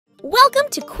Welcome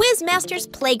to Quizmaster's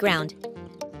Playground.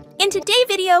 In today's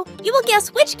video, you will guess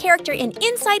which character in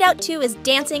Inside Out 2 is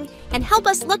dancing and help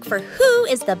us look for who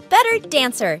is the better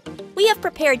dancer. We have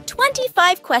prepared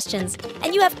 25 questions,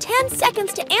 and you have 10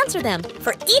 seconds to answer them.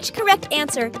 For each correct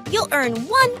answer, you'll earn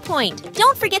 1 point.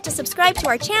 Don't forget to subscribe to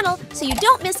our channel so you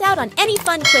don't miss out on any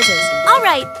fun quizzes. All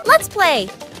right, let's play.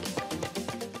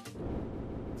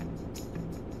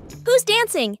 Who's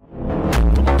dancing?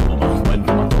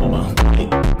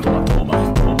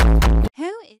 Who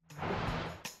is...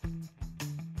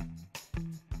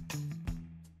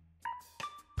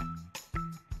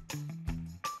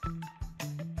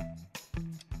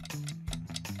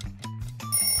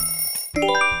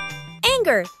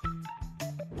 Anger.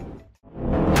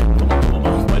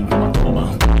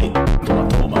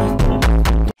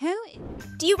 Who is...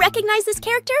 Do you recognize this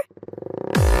character?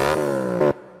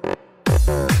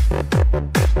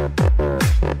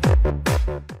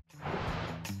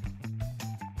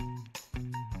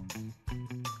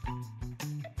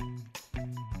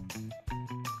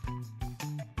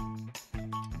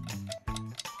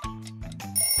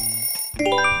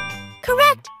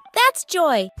 Correct! That's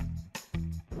Joy.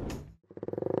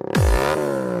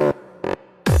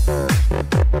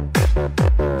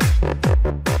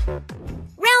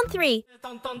 Round 3.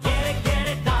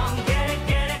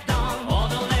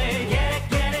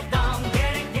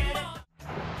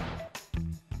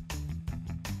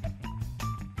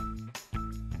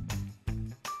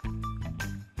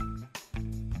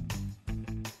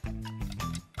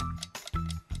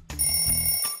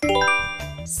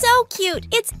 So cute!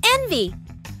 It's Envy.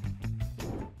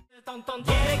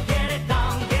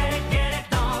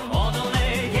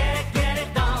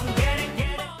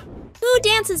 Who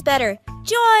dances better?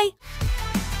 Joy!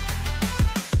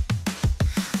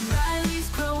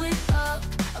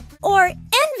 Or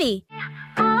Envy?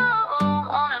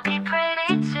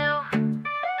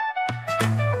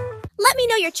 Let me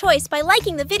know your choice by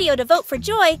liking the video to vote for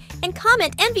Joy and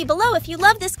comment Envy below if you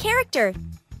love this character.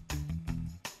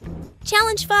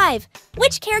 Challenge 5.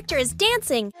 Which character is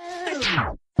dancing?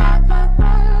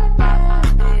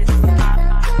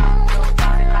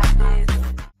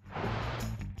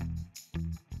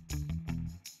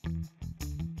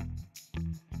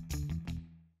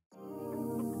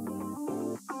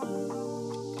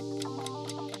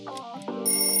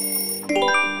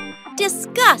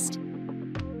 Disgust.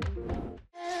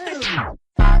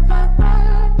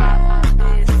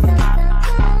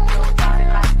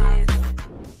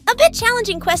 A bit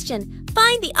challenging question.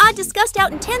 Find the odd disgust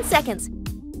out in 10 seconds.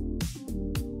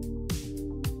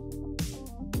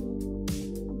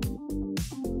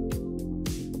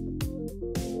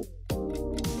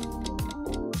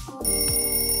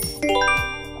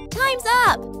 Time's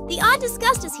up! The odd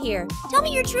disgust is here. Tell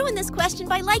me you're true in this question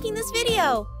by liking this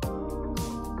video.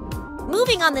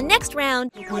 Moving on the next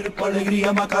round.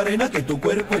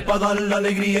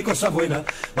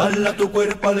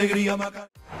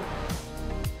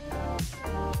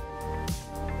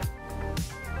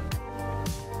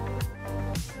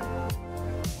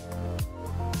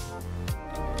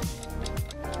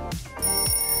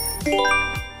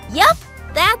 Yup,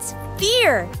 that's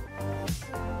fear.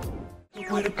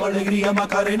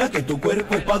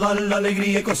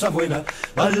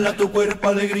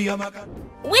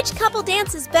 Which couple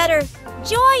dances better?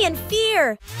 Joy and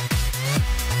Fear.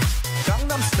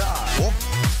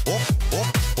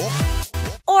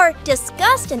 Or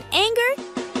Disgust and Anger?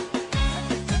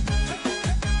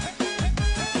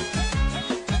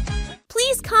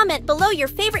 Please comment below your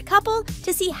favorite couple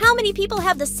to see how many people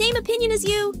have the same opinion as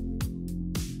you.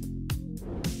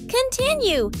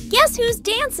 Continue! Guess who's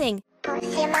dancing?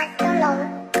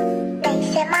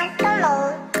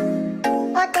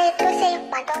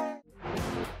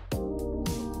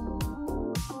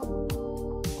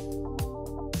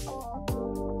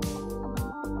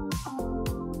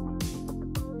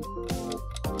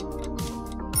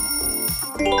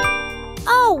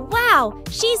 Oh, wow!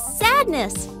 She's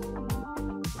Sadness!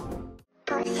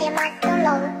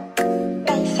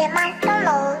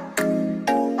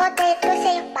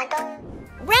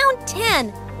 Round 10.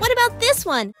 What about this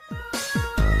one?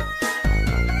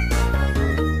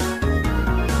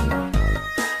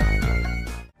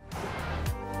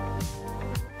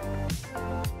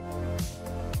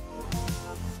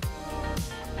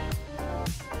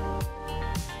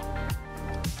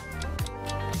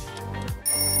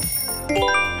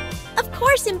 Of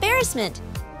course, Embarrassment.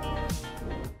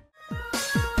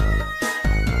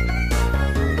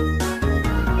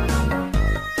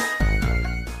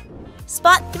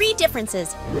 Spot 3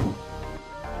 differences.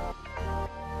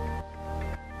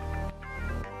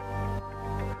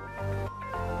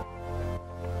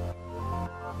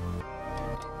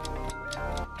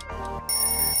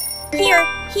 here,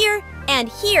 here, and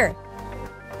here.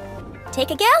 Take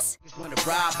a guess? Wanna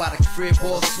ride by the crib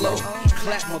all slow.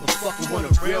 Clap motherfucker, want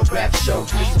a real rap show.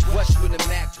 This is what you in the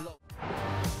Mac blow.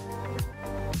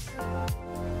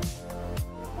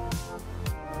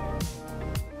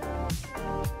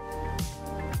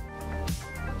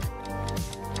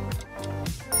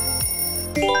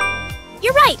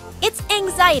 You're right, it's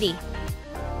anxiety.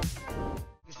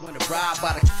 Wanna ride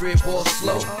by the crib all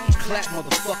slow. Clap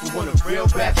motherfucker, want a real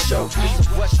rap show. This is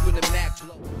what you in the Mac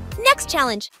blow. Next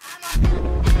challenge.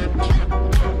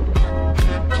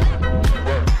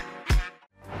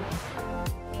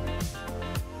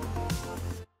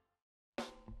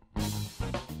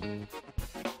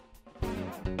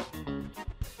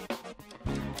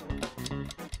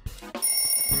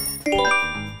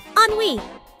 Ennui.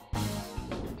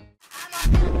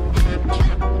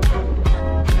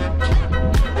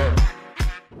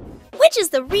 Which is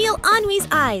the real Ennui's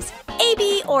eyes? A,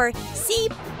 B, or C?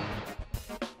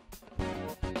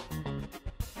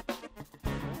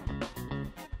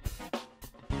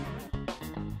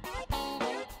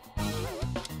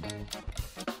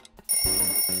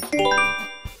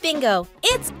 Bingo,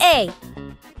 it's A.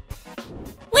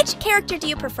 Which character do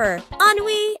you prefer?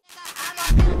 Ennui?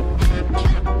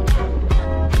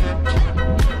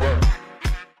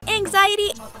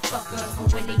 Anxiety?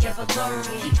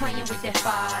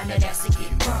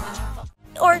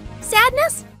 Or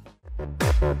sadness?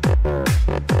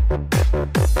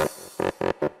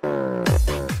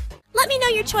 Let me know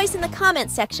your choice in the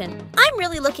comments section. I'm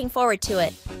really looking forward to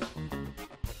it.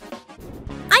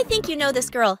 I think you know this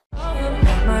girl.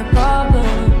 My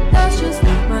problem, that's just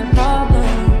not my problem.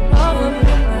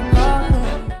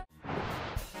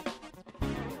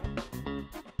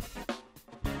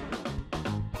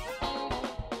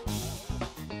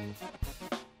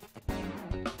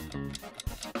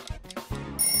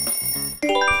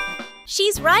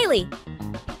 She's Riley.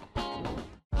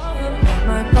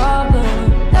 My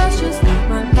problem, that's just not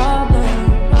my problem.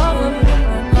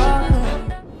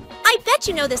 I bet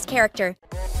you know this character.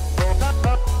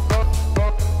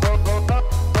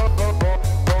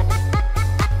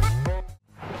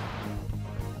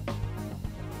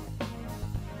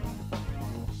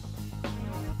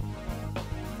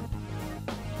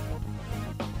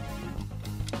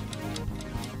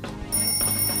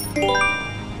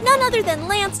 None other than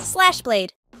Lance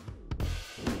Slashblade.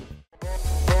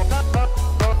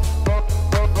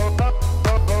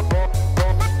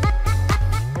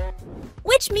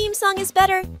 Which meme song is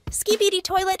better? Skibidi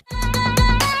Toilet?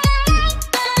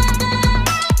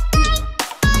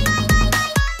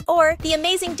 Or The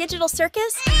Amazing Digital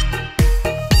Circus?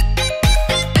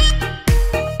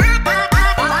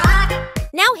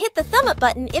 Now hit the thumb up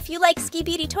button if you like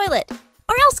Skibidi Toilet.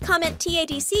 Or else comment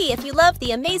TADC if you love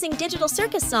the Amazing Digital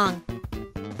Circus song.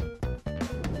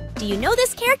 Do you know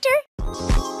this character?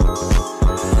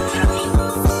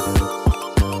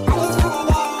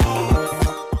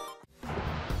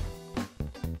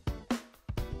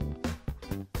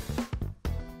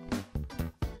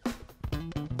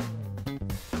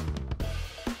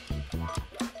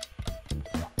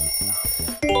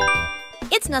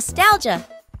 It's nostalgia.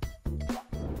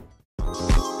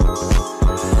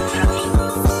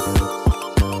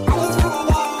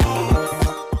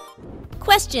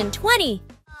 Question 20.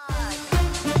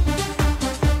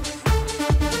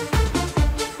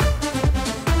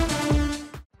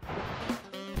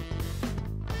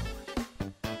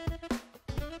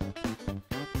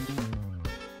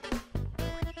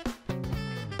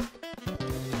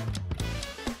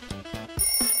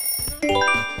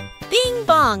 Bing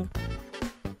Bong.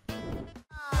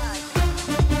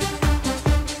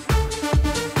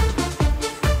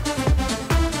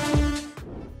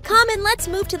 Come and let's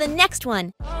move to the next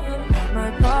one.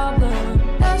 My problem,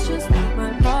 that's just not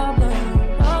my problem.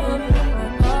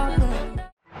 My problem.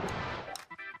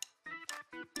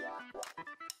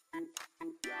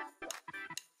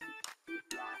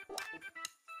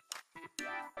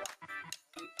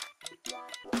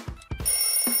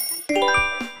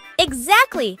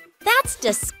 Exactly! That's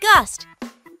Disgust.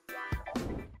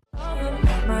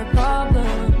 My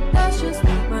problem, that's just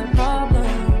not my problem.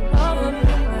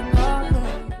 My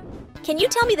problem. Can you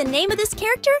tell me the name of this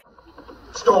character?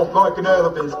 Stop like an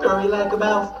elephant, scurry like a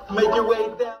mouse, make your way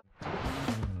down.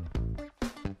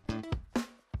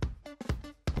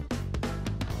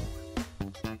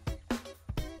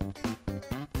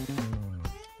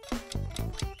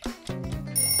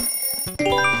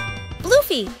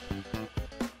 Bloofy.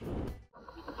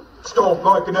 Stop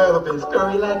like an elephant,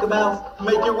 scurry like a mouse,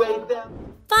 make your way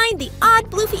down. Find the odd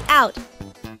Bloofy out.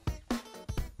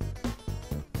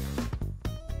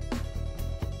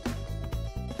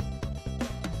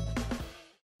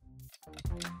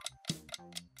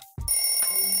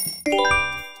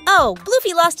 Oh,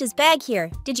 Bloofy lost his bag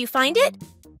here. Did you find it?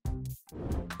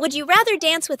 Would you rather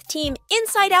dance with Team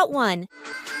Inside Out 1?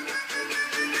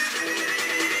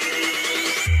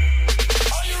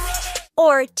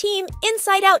 Or Team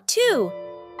Inside Out 2?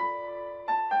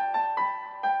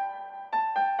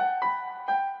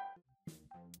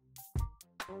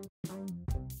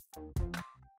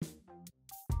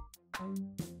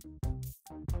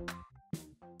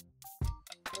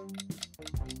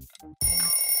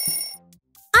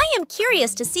 I am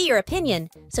curious to see your opinion,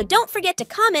 so don't forget to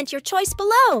comment your choice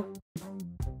below.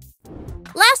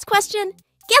 Last question,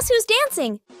 guess who's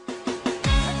dancing?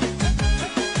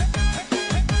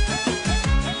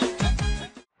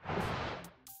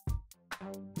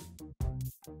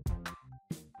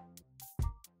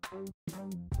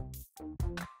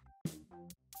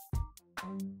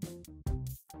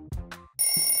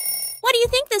 What do you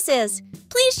think this is?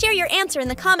 Please share your answer in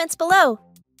the comments below.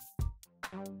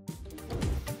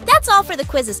 That's all for the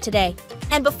quizzes today.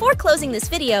 And before closing this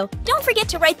video, don't forget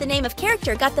to write the name of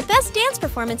character got the best dance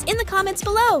performance in the comments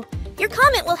below. Your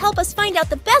comment will help us find out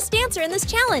the best dancer in this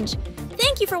challenge.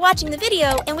 Thank you for watching the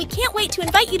video, and we can't wait to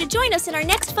invite you to join us in our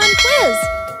next fun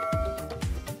quiz.